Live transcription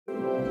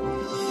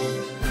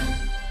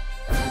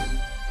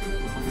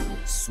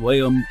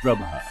Swayam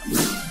Prabha.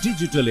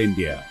 Digital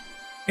India.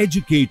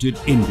 Educated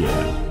India.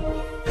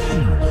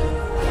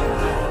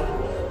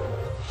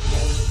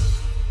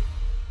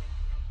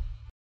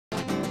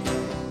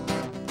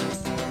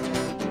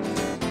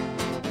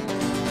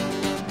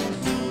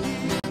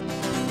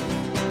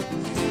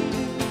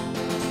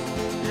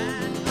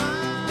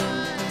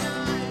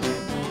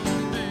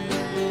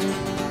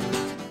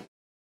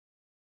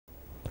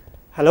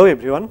 Hello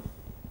everyone.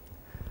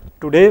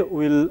 Today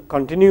we will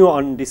continue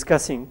on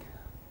discussing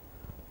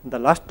the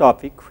last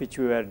topic which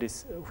we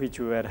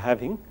were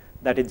having,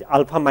 that is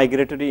alpha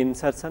migratory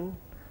insertion,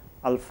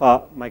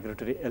 alpha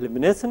migratory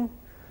elimination,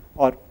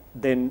 or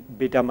then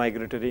beta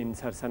migratory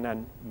insertion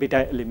and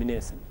beta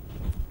elimination.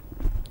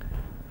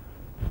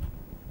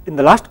 In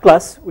the last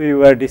class we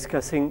were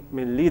discussing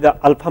mainly the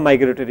alpha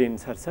migratory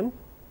insertion,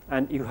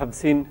 and you have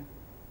seen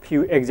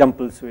few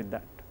examples with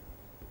that.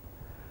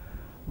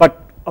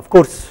 But of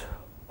course,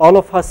 all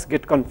of us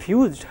get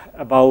confused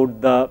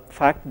about the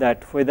fact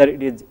that whether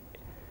it is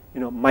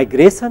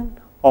migration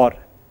or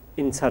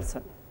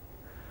insertion,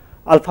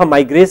 alpha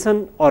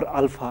migration or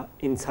alpha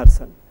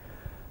insertion.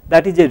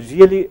 That is a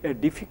really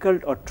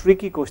difficult or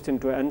tricky question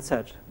to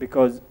answer,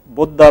 because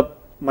both the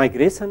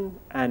migration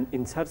and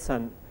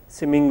insertion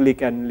seemingly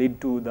can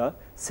lead to the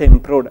same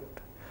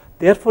product.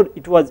 Therefore,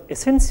 it was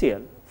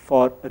essential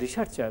for a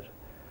researcher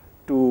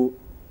to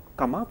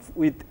come up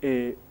with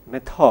a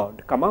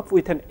method, come up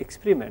with an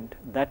experiment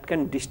that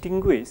can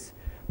distinguish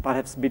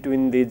perhaps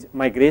between these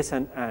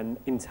migration and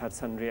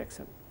insertion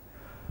reaction.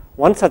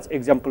 One such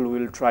example we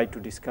will try to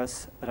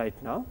discuss right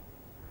now.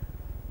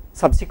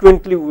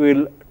 Subsequently, we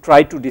will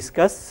try to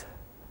discuss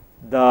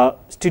the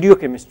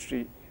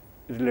stereochemistry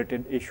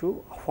related issue,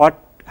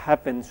 what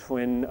happens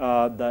when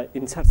the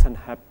insertion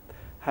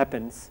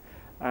happens,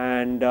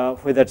 and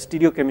whether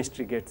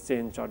stereochemistry gets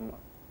changed or not.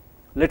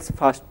 Let us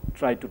first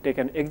try to take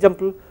an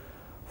example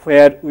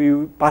where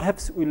we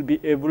perhaps will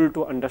be able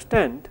to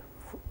understand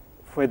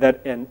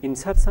whether an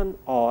insertion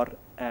or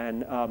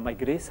an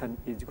migration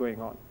is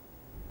going on.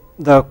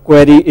 The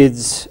query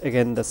is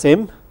again the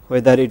same,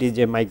 whether it is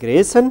a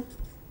migration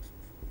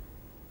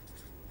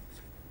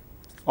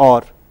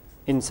or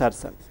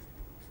insertion.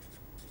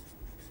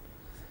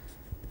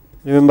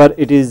 Remember,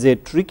 it is a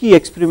tricky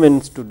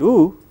experiment to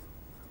do,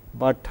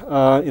 but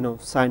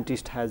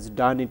scientist has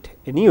done it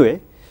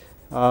anyway,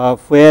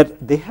 where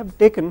they have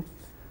taken,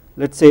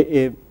 let us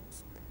say,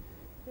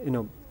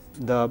 a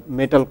the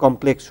metal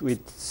complex with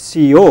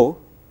CO.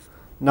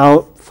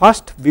 Now,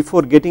 first,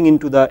 before getting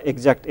into the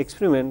exact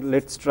experiment,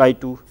 let us try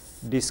to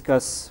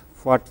discuss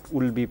what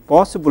will be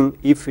possible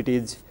if it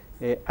is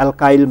a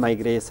alkyl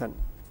migration.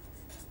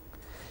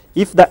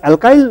 If the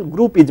alkyl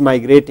group is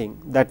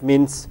migrating, that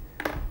means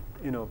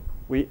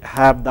we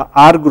have the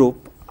R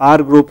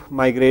group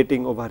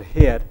migrating over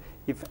here.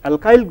 If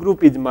alkyl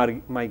group is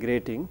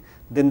migrating,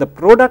 then the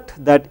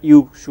product that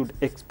you should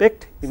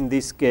expect in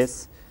this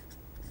case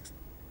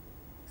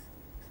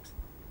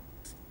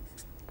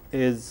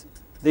is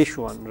this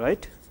one,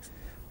 right,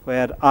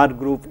 where R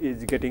group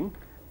is getting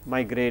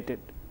migrated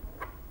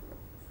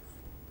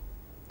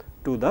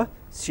to the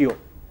CO.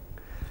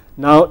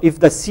 Now, if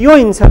the CO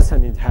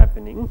insertion is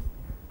happening,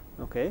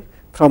 okay,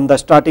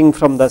 starting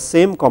from the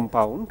same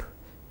compound,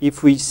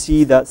 if we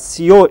see the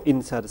CO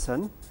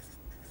insertion,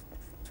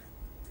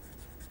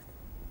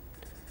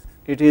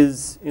 it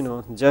is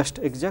just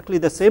exactly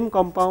the same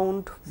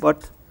compound,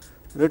 but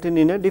written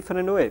in a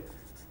different way.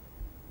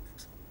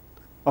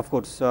 Of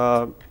course,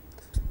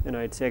 it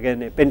is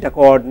again a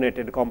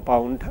pentacoordinated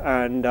compound,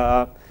 and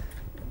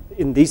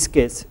in this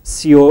case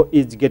CO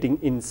is getting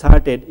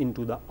inserted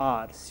into the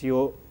R.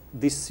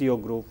 This CO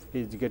group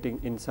is getting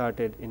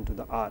inserted into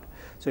the R.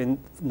 So, in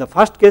the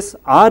first case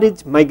R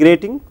is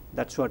migrating,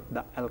 that is what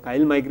the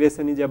alkyl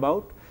migration is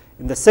about.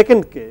 In the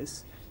second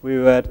case, we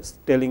were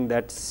telling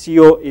that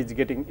CO is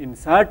getting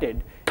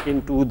inserted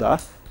into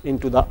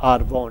the R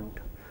bond.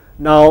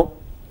 Now,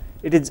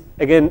 it is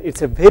again, it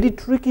is a very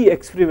tricky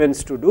experiment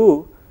to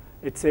do.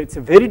 It is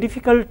a very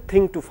difficult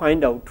thing to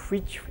find out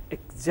which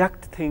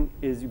exact thing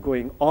is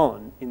going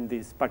on in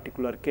this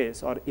particular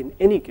case or in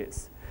any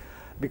case,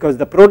 because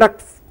the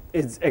product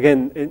is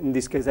again in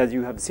this case, as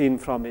you have seen,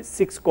 from a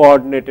 6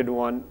 coordinated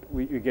one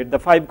we get the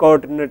 5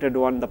 coordinated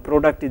one. The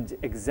product is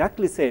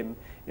exactly same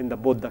in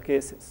both the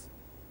cases.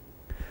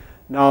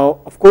 Now,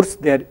 of course,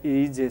 there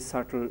is a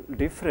subtle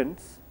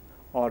difference,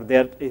 or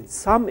there is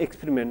some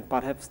experiment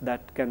perhaps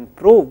that can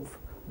prove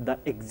the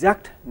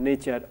exact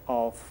nature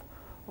of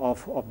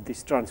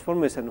this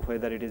transformation,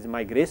 whether it is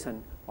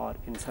migration or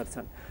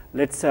insertion.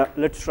 Let's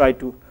try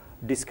to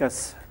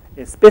discuss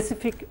a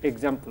specific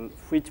example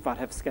which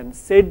perhaps can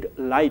shed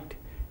light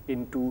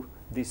into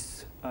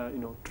this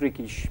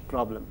trickish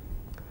problem.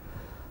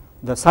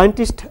 The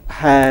scientist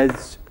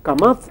has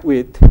come up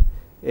with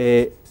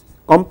a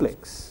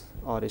complex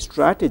or a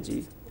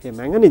strategy, a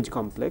manganese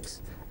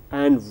complex,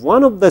 and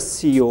one of the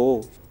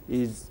CO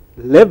is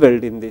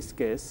labeled. In this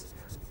case,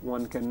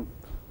 one can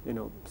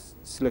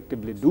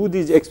selectively do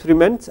these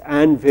experiments,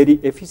 and very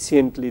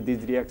efficiently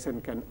this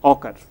reaction can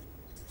occur.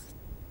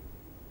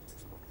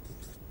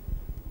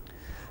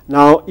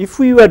 Now, if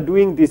we were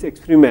doing this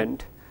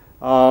experiment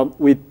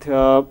with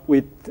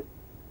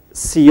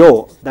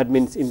CO, that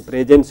means in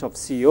presence of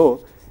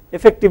CO,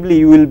 effectively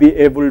you will be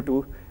able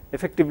to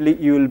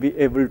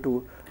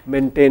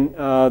maintain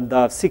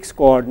the 6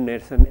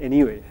 coordination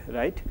anyway,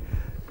 right.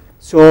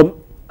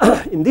 So,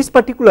 in this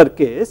particular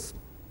case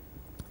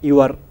you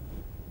are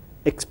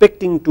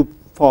expecting to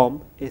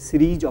form a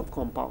series of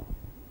compound.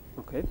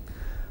 Okay.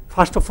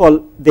 First of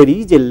all, there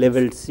is a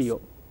leveled CO,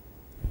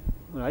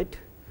 right.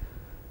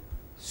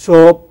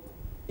 So,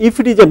 if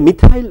it is a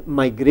methyl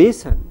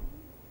migration,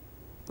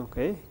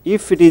 okay,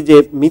 if it is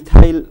a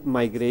methyl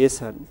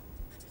migration,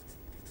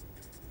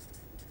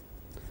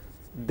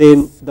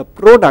 then the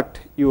product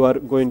you are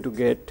going to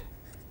get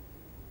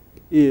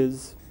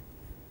is,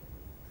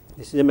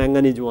 this is a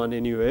manganese one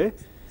anyway,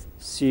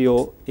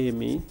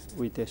 COMe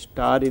with a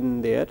star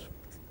in there.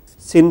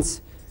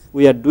 Since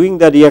we are doing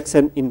the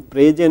reaction in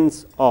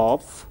presence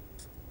of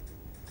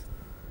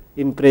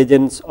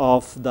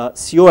the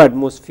CO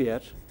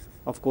atmosphere,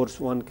 of course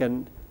one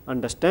can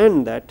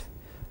understand that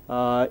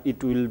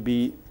it will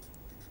be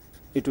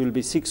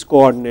 6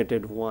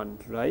 coordinated one,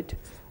 right,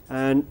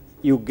 and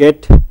you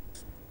get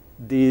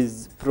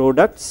these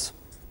products,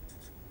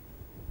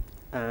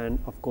 and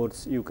of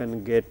course you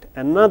can get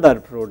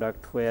another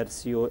product where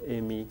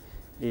COMe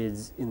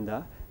is in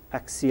the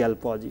axial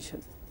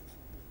position,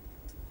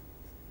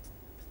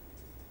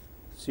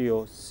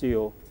 CO.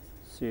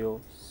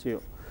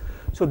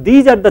 So,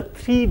 these are the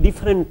 3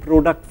 different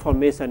product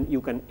formation you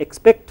can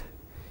expect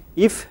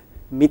if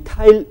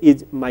methyl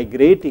is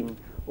migrating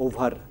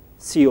over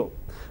CO.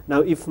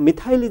 Now, if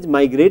methyl is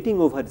migrating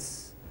over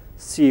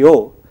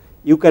CO,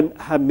 you can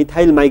have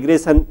methyl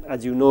migration,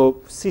 as you know,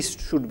 cis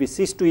should be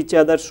cis to each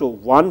other. So,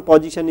 one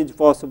position is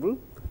possible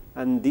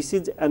and this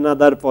is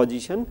another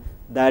position,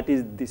 that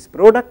is this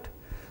product.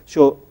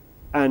 So,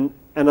 and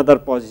another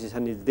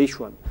position is this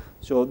one.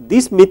 So,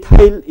 this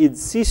methyl is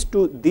cis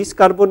to this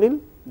carbonyl,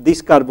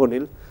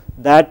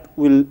 that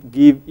will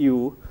give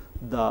you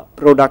the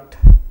product,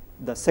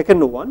 the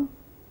second one.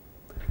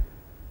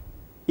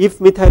 If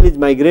methyl is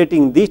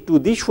migrating this to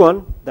this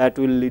one, that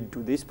will lead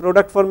to this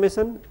product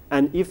formation,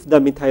 and if the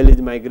methyl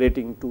is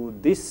migrating to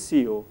this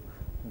CO,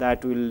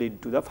 that will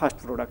lead to the first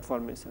product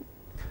formation.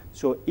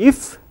 So,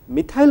 if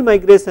methyl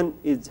migration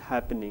is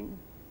happening,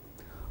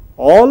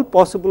 all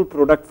possible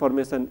product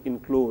formation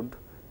include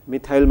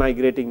methyl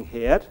migrating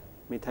here,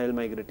 methyl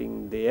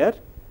migrating there,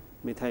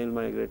 methyl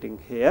migrating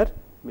here,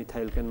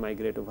 methyl can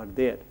migrate over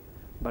there,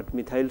 but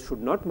methyl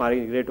should not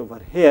migrate over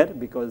here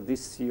because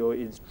this CO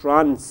is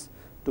trans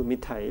to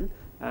methyl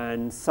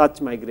and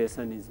such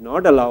migration is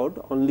not allowed,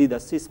 only the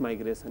cis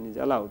migration is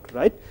allowed,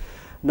 right.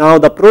 Now,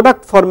 the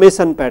product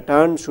formation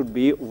pattern should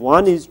be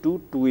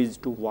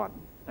 1:2:1,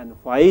 and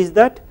why is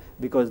that?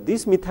 Because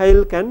this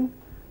methyl can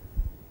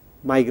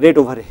migrate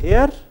over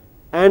here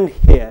and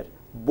here,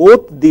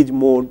 both these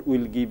mode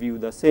will give you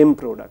the same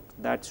product,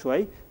 that is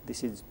why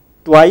this is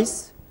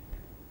twice,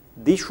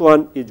 this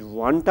one is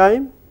one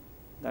time,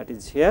 that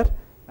is here,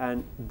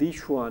 and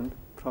this one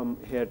from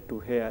here to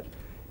here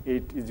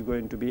it is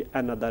going to be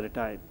another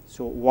time.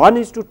 So,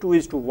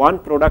 1:2:1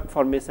 product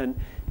formation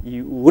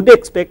you would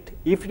expect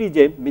if it is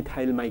a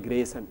methyl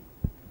migration.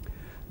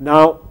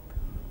 Now,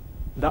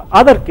 the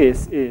other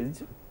case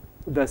is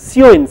the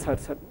CO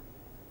insertion,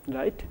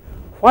 right.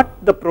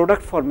 What the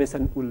product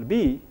formation will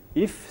be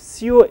if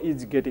CO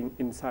is getting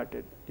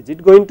inserted? Is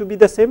it going to be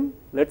the same?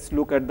 Let us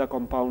look at the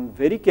compound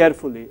very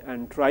carefully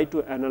and try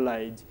to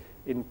analyze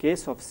in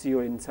case of CO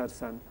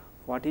insertion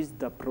what is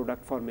the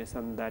product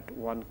formation that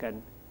one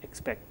can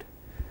expect.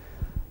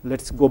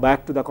 Let us go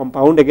back to the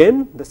compound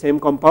again, the same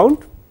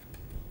compound.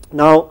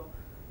 Now,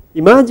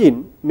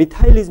 imagine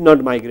methyl is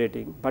not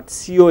migrating, but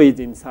CO is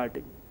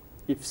inserting.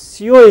 If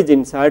CO is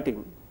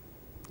inserting,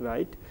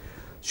 right,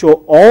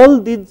 so all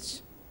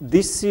these,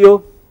 this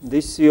CO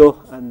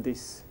and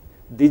these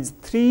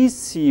 3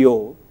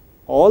 CO,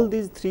 all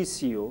these 3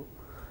 CO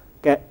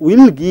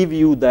will give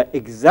you the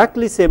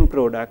exactly same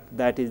product,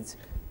 that is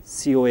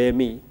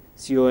COMe.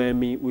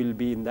 COMe will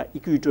be in the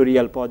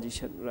equatorial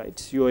position, right.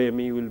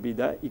 COMe will be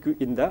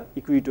in the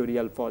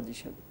equatorial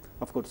position.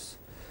 Of course,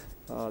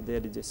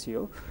 there is a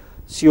CO.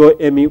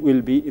 COMe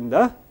will be in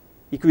the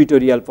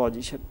equatorial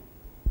position.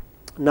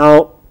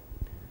 Now,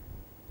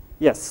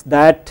 yes,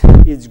 that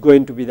is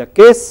going to be the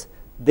case.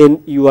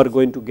 Then you are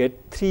going to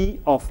get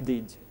 3 of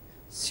these.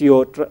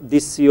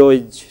 This CO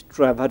is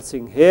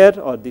traversing here,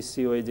 or this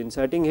CO is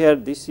inserting here,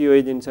 this CO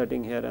is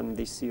inserting here, and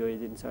this CO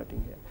is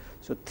inserting here.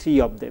 So, 3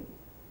 of them,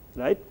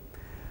 right.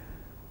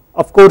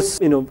 Of course,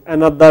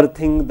 another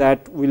thing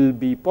that will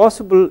be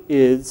possible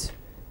is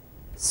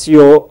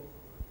CO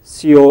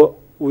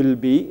will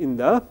be in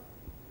the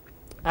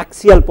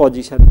axial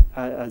position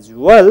as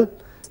well.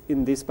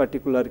 In this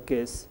particular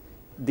case,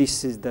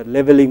 this is the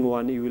leveling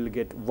one, you will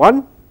get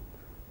 1,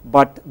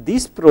 but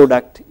this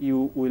product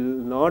you will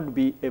not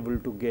be able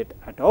to get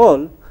at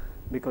all,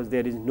 because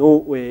there is no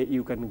way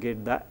you can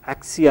get the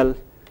axial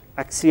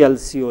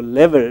CO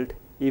leveled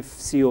if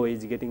CO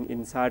is getting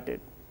inserted.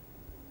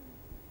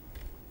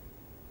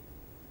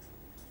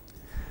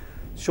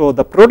 So,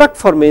 the product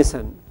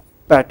formation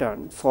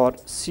pattern for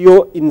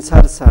CO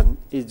insertion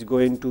is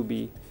going to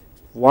be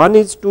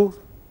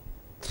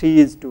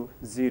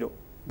 1:3:0.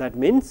 That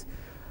means,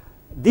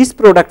 this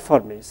product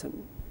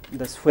formation,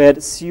 thus where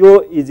CO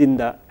is in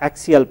the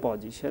axial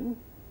position,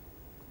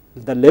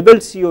 the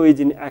labeled CO is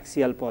in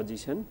axial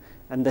position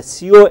and the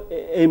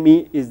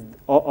COMe is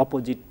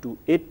opposite to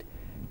it.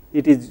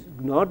 It is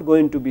not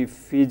going to be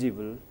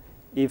feasible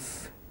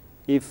if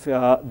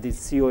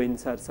this CO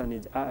insertion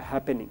is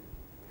happening,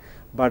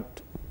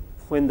 but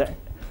when the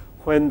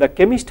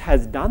chemist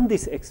has done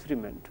this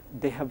experiment,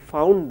 they have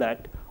found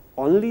that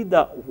only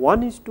the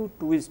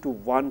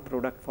 1:2:1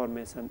 product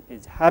formation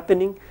is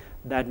happening.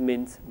 That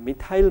means,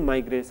 methyl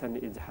migration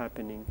is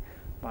happening,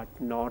 but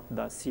not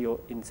the CO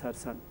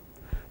insertion.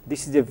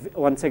 This is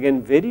once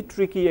again very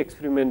tricky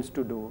experiments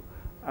to do,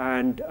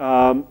 and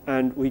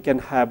we can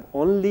have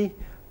only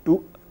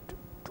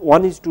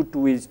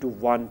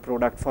 1:2:1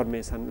 product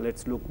formation. Let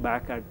us look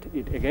back at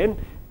it again.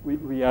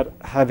 We are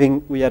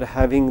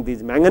having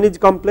this manganese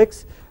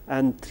complex,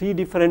 and 3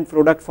 different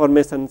product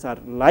formations are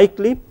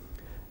likely,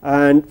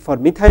 and for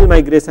methyl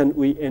migration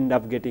we end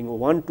up getting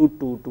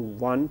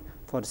 1:2:1.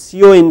 For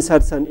CO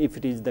insertion, if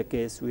it is the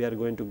case, we are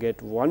going to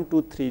get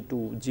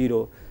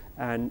 1:3:0,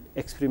 and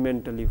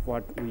experimentally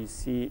what we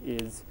see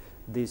is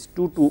this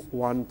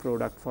 2:1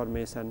 product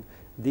formation.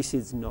 This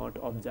is not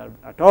observed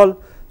at all.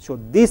 So,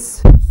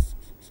 this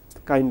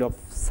kind of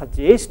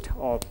suggests,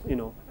 or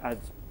as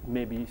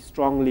maybe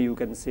strongly you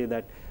can say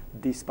that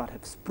this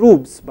perhaps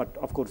proves, but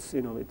of course,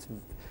 it is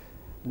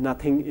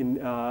nothing in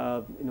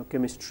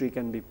chemistry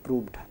can be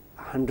proved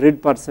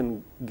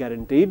 100%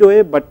 guaranteed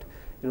way, but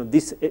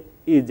this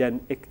is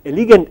an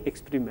elegant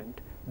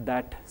experiment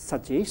that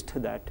suggests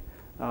that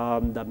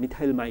the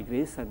methyl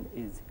migration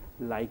is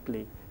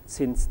likely,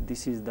 since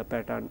this is the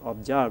pattern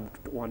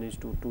observed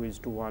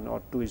 1:2:1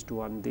 or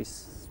 2:1, this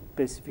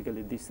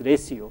specifically this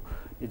ratio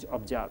is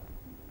observed.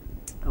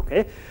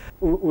 Okay.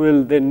 We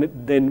will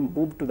then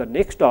move to the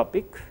next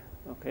topic,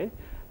 okay,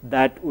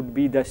 that would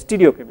be the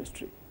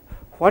stereochemistry.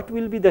 What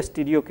will be the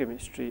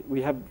stereochemistry?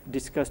 We have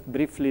discussed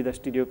briefly the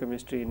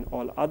stereochemistry in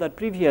all other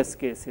previous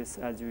cases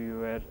as we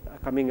were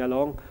coming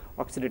along,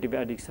 oxidative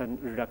addition,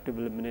 reductive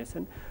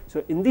elimination.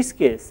 So, in this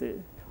case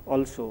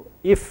also,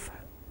 if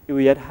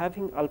we are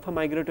having alpha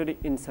migratory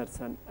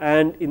insertion,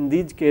 and in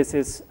these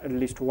cases at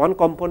least one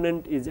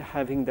component is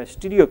having the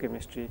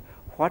stereochemistry,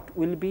 what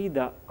will be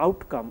the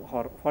outcome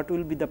or what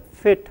will be the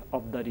fate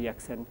of the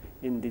reaction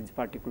in this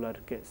particular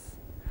case?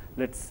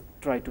 Let us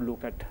try to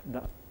look at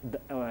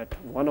at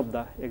one of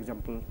the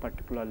example,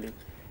 particularly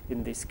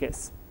in this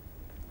case.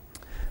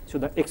 So,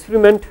 the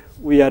experiment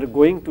we are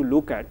going to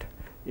look at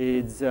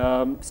is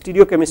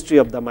stereochemistry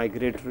of the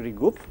migratory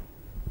group.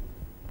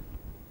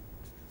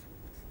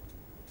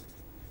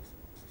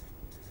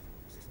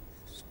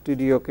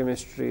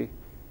 Stereochemistry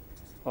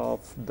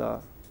of the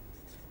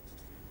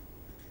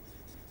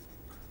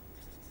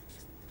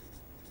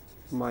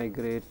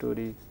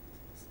migratory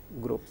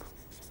group.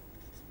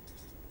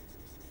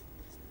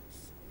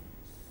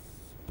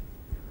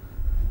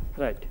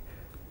 Right.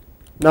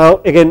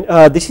 Now, again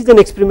this is an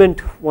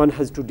experiment one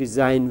has to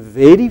design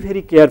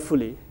very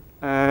carefully,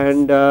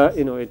 and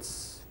it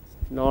is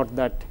not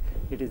that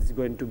it is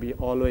going to be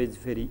always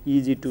very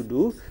easy to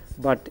do,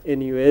 but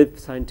anyway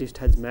scientist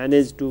has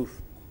managed to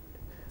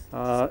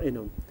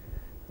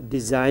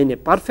design a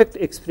perfect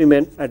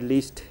experiment, at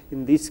least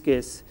in this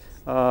case,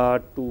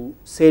 to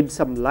shed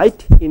some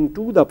light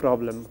into the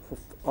problem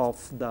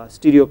of the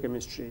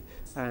stereochemistry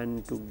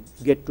and to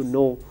get to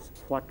know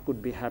what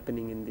could be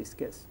happening in this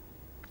case.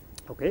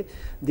 Okay.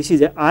 This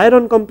is an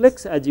iron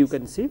complex, as you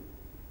can see,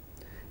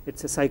 it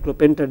is a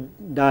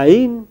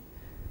cyclopentadiene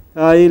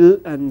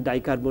and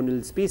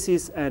dicarbonyl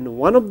species, and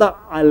one of the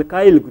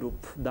alkyl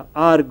group, the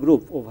R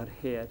group over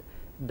here,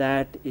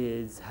 that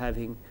is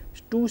having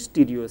 2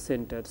 stereo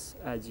centers,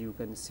 as you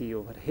can see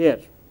over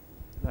here.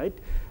 Right.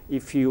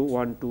 If you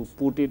want to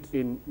put it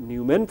in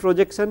Newman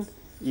projection,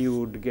 you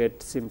would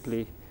get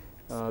simply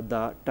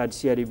the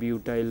tertiary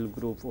butyl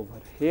group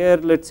over here.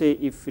 Let us say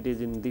if it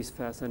is in this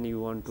fashion you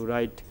want to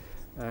write,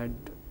 and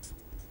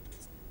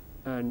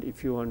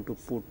if you want to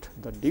put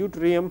the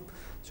deuterium,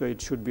 so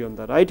it should be on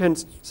the right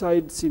hand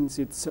side, since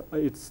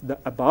it's the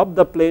above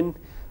the plane,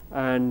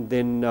 and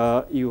then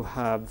you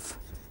have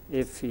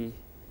Fe,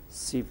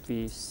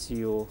 Cp,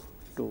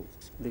 CO2.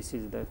 This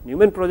is the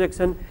Newman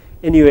projection.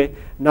 Anyway,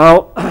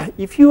 now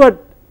if you are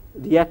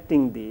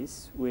reacting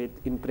this with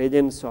in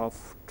presence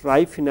of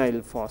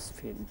triphenyl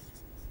phosphine,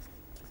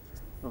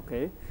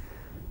 okay,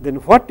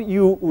 then what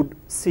you would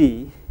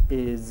see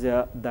is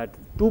that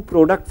 2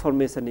 product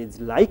formation is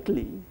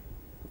likely.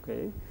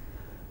 Okay.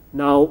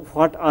 Now,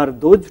 what are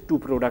those 2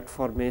 product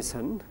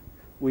formation?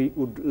 We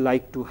would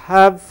like to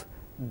have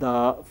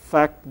the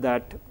fact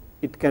that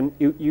it can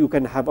you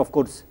can have, of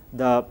course,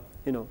 the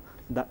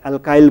the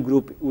alkyl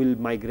group will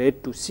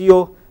migrate to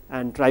CO,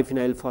 and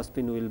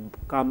triphenylphosphine will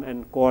come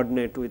and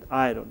coordinate with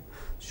iron.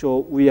 So,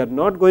 we are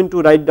not going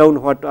to write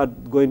down what are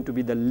going to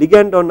be the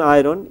ligand on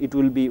iron, it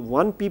will be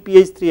 1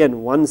 PPH3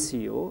 and 1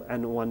 CO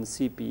and 1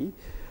 CP,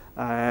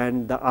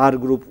 and the R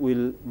group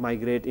will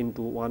migrate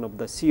into one of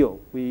the CO.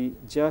 We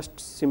just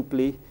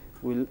simply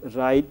will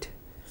write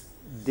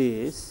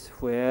this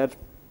where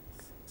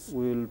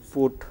we will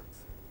put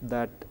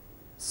that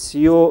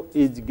CO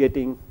is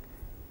getting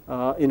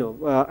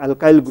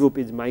alkyl group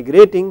is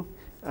migrating,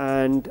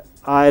 and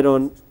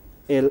iron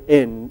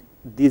Ln,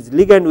 this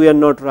ligand we are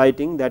not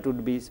writing, that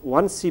would be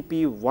 1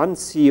 CP, 1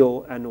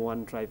 CO and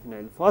 1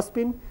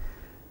 triphenylphosphine,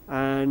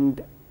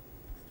 and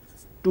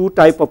 2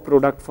 type of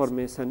product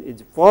formation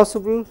is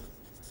possible.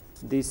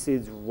 This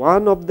is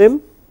one of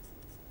them,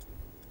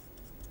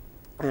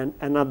 and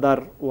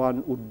another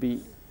one would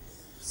be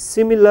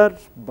similar,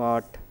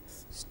 but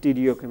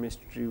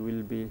stereochemistry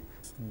will be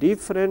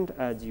different,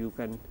 as you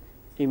can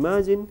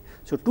imagine.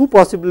 So, 2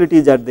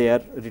 possibilities are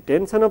there,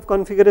 retention of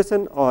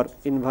configuration or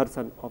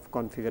inversion of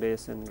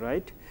configuration,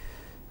 right.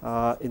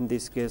 In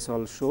this case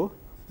also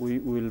we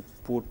will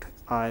put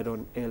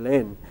iron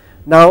Ln.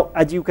 Now,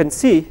 as you can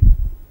see,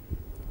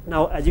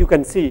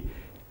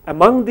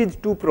 among these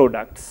two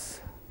products,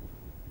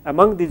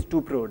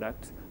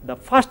 the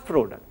first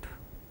product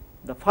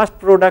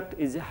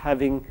is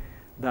having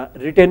the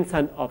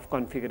retention of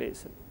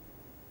configuration,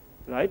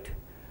 right,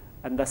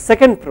 and the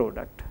second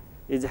product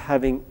is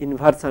having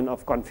inversion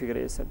of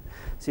configuration.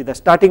 See, the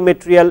starting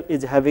material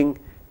is having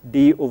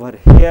D over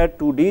here,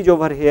 2 D's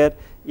over here.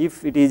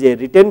 If it is a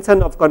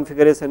retention of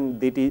configuration,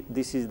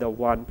 this is the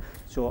one.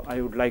 So,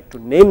 I would like to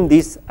name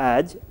this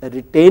as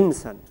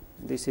retention.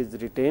 This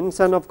is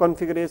retention of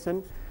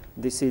configuration,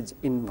 this is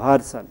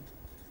inversion.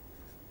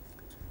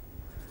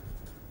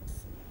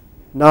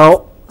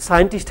 Now,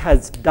 scientist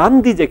has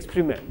done this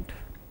experiment,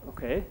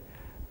 okay,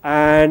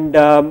 and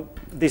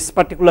this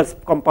particular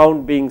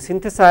compound being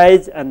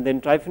synthesized and then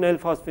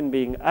triphenylphosphine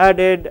being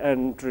added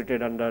and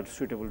treated under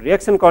suitable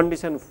reaction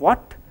condition.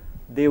 What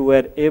they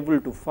were able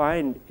to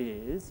find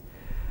is,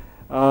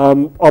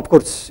 of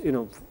course,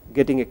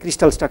 getting a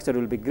crystal structure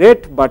will be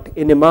great, but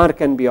NMR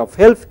can be of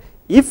help.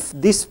 If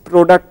this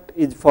product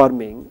is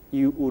forming,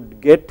 you would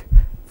get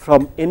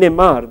from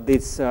NMR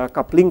this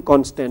coupling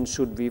constant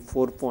should be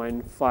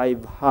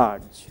 4.5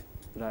 Hertz,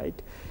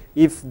 right.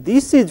 If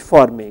this is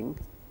forming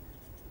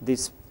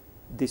this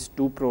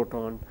 2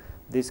 proton,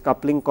 this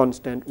coupling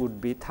constant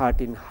would be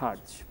 13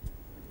 Hertz.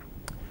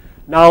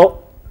 Now,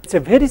 it is a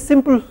very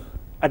simple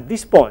at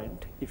this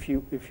point if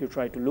you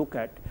try to look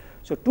at.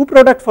 So, 2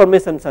 product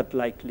formations are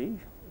likely,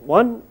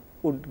 one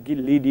would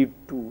lead you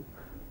to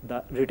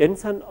the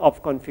retention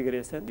of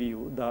configuration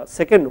view, the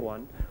second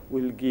one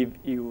will give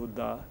you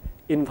the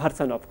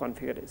inversion of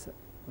configuration.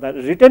 The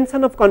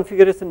retention of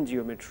configuration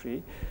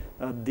geometry,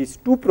 these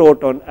 2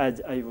 proton,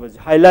 as I was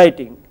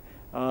highlighting,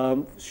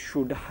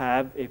 should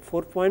have a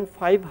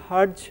 4.5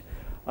 Hertz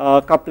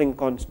coupling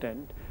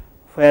constant,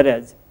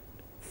 whereas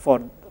for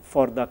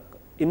the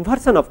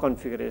inversion of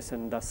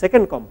configuration, the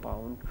second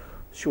compound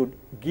should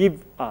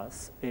give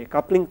us a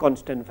coupling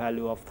constant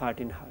value of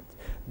 13 Hertz.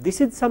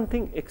 This is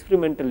something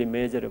experimentally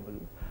measurable,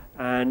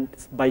 and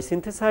by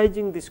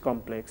synthesizing this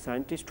complex,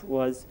 scientists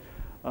were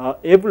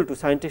able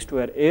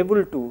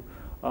to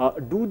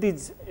do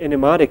this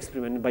NMR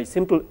experiment. By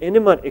simple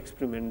NMR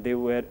experiment, they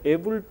were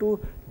able to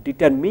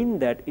determine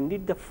that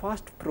indeed the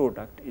first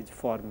product is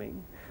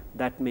forming.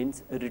 That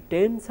means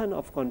retention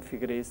of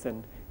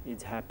configuration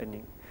is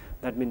happening.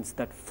 That means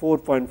that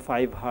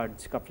 4.5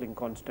 Hertz coupling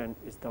constant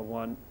is the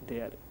one they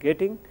are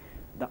getting.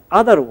 The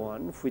other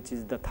one, which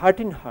is the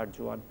 13 Hertz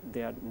one,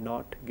 they are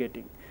not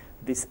getting.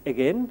 This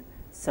again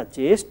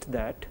suggests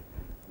that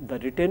the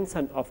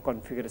retention of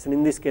configuration,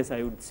 in this case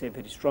I would say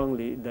very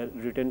strongly, the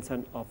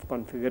retention of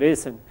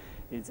configuration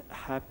is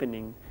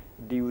happening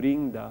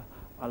during the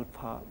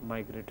alpha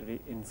migratory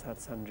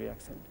insertion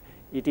reaction.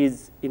 It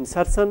is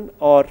insertion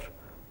or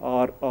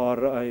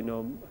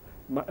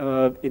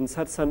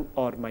insertion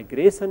or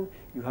migration.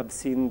 You have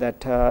seen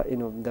that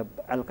the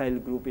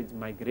alkyl group is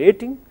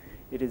migrating.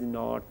 It is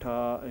not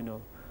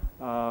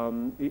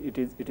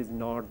it is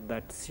not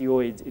that CO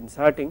is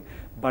inserting,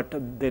 but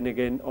then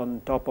again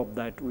on top of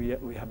that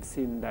we have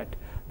seen that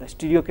the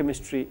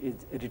stereochemistry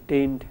is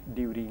retained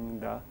during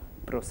the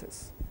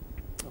process.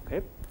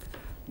 Okay.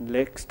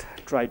 Next,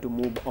 try to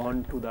move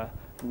on to the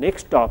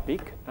next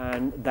topic,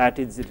 and that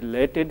is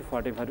related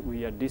whatever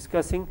we are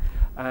discussing,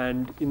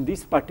 and in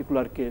this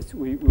particular case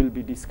we will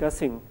be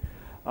discussing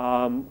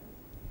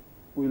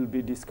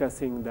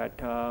that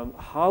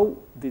how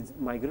this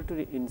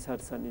migratory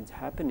insertion is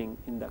happening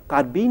in the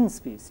carbene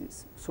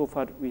species. So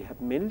far we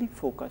have mainly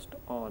focused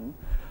on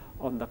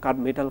the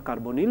metal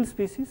carbonyl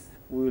species.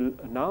 We will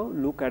now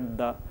look at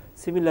the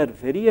similar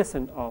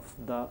variation of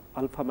the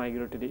alpha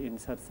migratory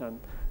insertion,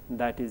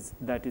 that is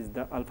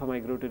the alpha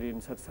migratory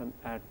insertion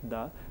at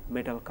the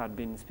metal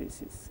carbene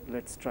species.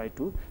 Let us try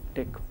to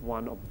take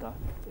one of the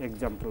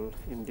example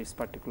in this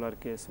particular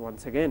case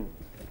once again.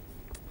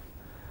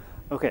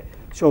 Okay,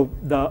 so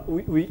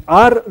we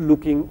are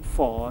looking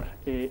for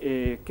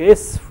a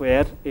case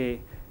where a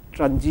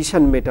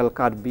transition metal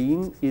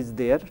carbene is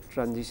there,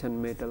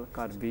 transition metal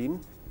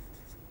carbene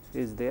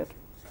is there.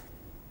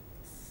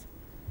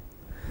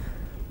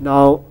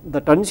 Now, the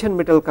transition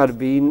metal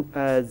carbene,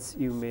 as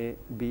you may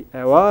be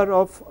aware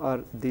of, are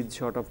these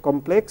sort of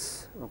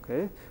complex,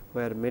 okay,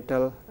 where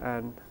metal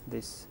and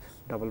this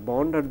double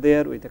bond are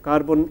there with a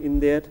carbon in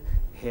there.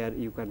 Here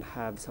you can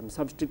have some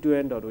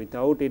substituent, or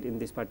without it. In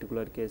this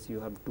particular case you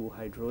have 2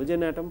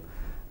 hydrogen atom.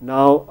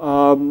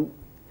 Now,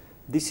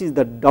 this is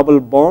the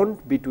double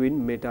bond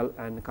between metal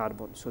and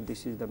carbon. So,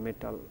 this is the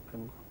metal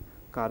and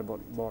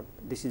carbon bond.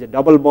 This is a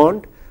double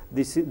bond.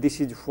 This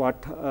is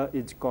what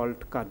is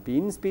called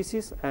carbene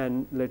species,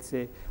 and let us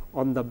say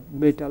on the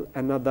metal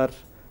another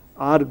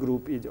R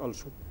group is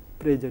also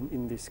present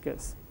in this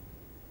case.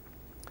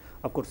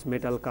 Of course,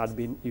 metal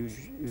carbene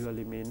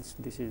usually means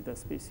this is the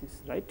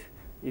species, right.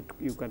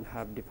 You can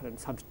have different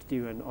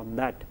substituent on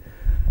that.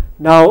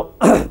 Now,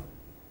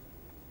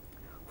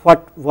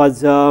 what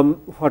was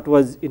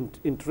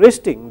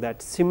interesting,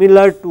 that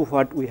similar to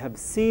what we have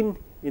seen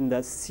in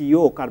the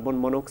CO,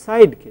 carbon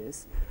monoxide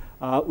case,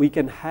 we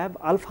can have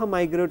alpha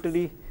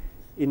migratory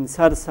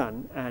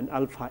insertion and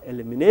alpha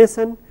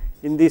elimination.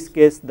 In this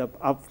case,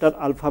 after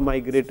alpha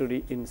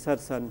migratory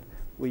insertion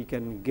we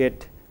can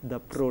get the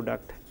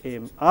product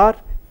MR.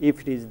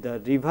 If it is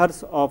the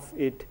reverse of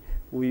it,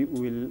 we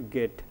will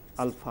get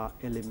alpha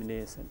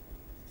elimination,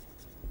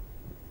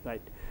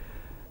 right.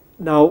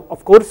 Now,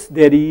 of course,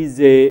 there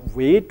is a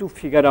way to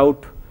figure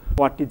out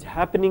what is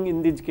happening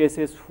in these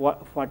cases,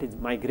 what is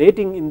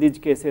migrating in these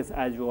cases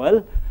as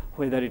well,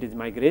 whether it is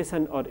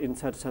migration or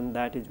insertion.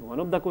 That is one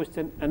of the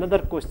question. Another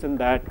question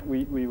that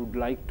we would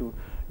like to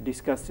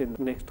discuss in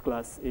the next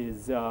class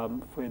is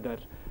whether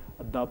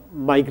the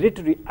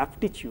migratory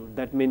aptitude,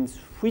 that means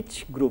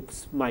which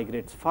groups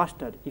migrates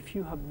faster. If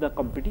you have the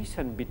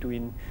competition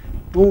between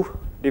 2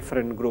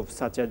 different groups,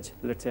 such as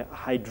let us say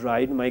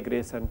hydride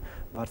migration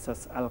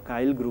versus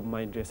alkyl group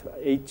migration,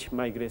 H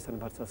migration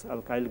versus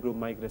alkyl group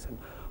migration,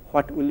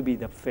 what will be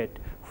the fate,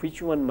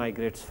 which one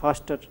migrates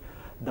faster?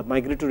 The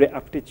migratory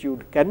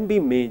aptitude can be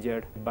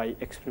measured by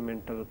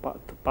experimental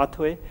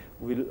pathway.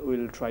 We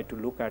will try to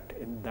look at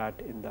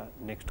that in the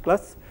next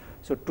class.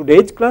 So,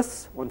 today's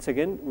class, once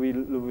again we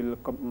will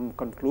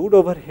conclude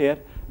over here,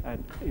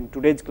 and in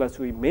today's class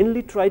we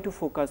mainly try to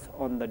focus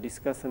on the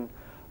discussion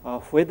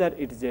of whether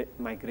it is a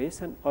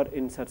migration or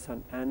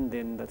insertion, and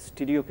then the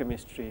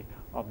stereochemistry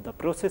of the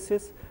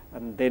processes,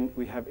 and then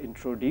we have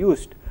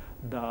introduced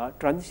the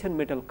transition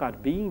metal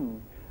carbene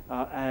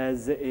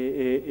as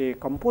a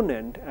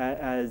component,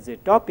 as a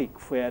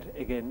topic where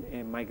again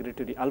a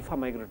migratory alpha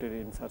migratory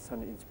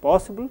insertion is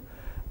possible.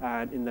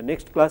 And in the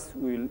next class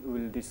we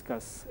will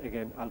discuss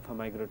again alpha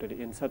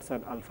migratory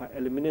insertion, alpha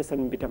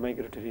elimination, beta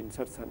migratory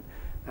insertion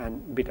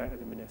and beta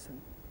elimination.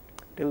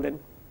 Till then,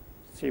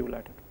 see you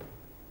later.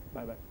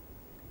 Bye bye.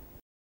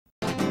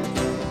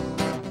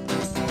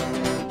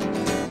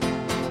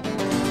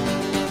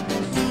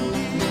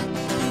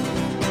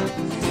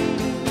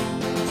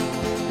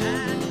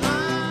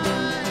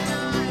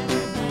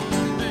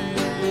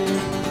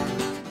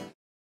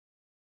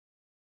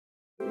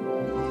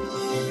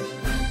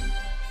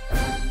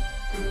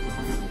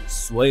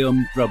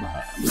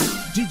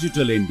 SwayamPrabha,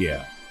 Digital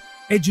India,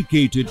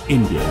 Educated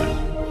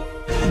India.